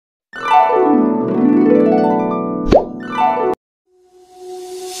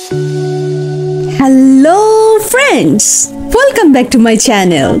friends, welcome back to my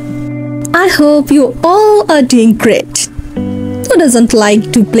channel. I hope you all are doing great. Who doesn't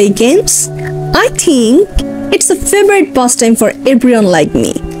like to play games? I think it's a favorite pastime for everyone like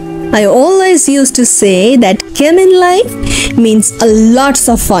me. I always used to say that game in life means a lots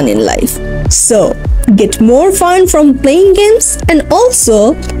of fun in life. So, get more fun from playing games and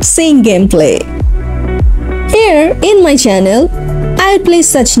also seeing gameplay. Here in my channel, I play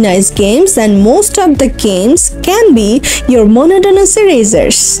such nice games and most of the games can be your monotonous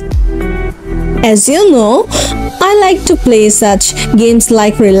erasers. As you know, I like to play such games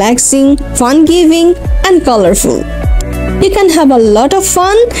like relaxing, fun-giving and colorful. You can have a lot of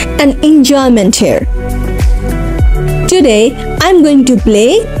fun and enjoyment here. Today, I'm going to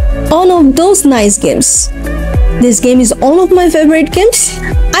play one of those nice games. This game is one of my favorite games.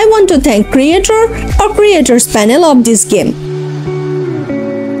 I want to thank creator or creators panel of this game.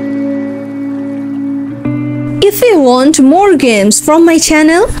 If you want more games from my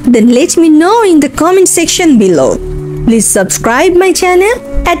channel, then let me know in the comment section below. Please subscribe my channel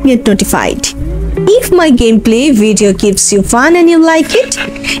and get notified. If my gameplay video gives you fun and you like it,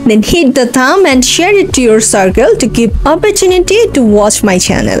 then hit the thumb and share it to your circle to give opportunity to watch my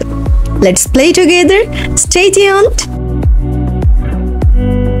channel. Let's play together. Stay tuned.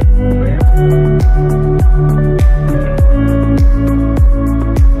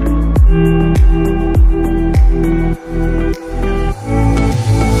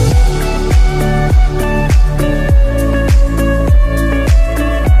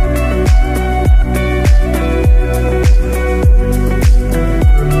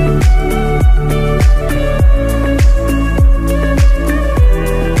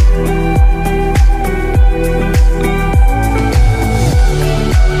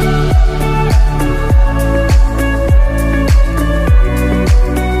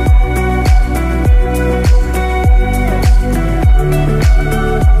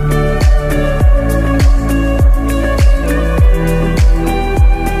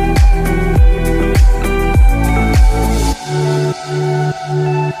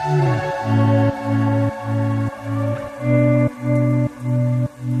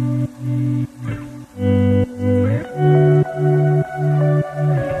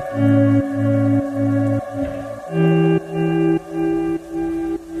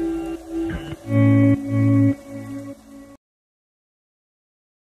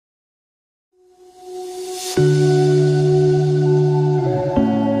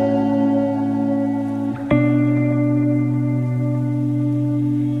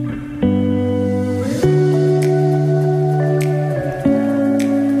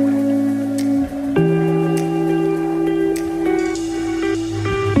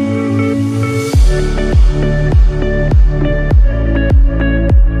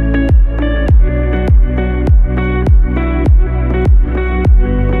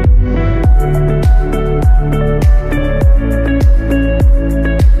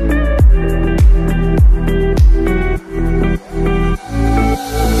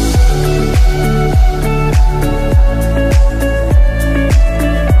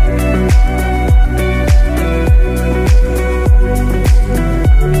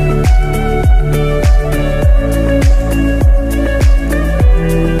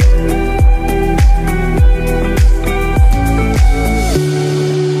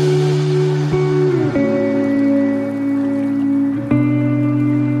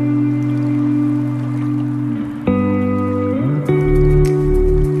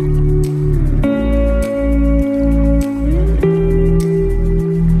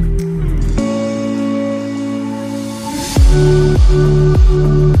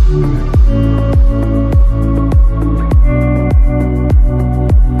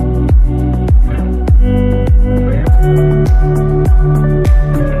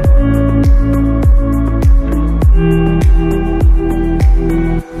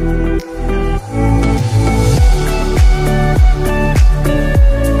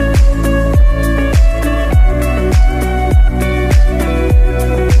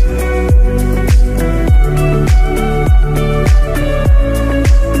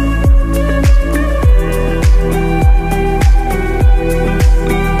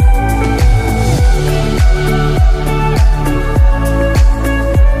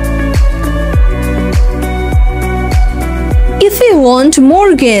 If you want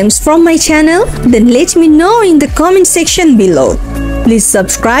more games from my channel, then let me know in the comment section below. Please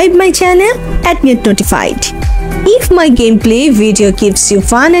subscribe my channel and get notified. If my gameplay video gives you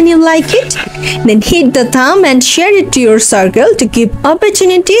fun and you like it, then hit the thumb and share it to your circle to give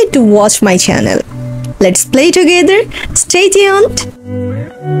opportunity to watch my channel. Let's play together. Stay tuned.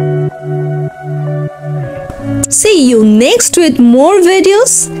 See you next with more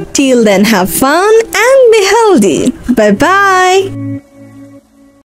videos. Till then, have fun and be healthy. Bye bye.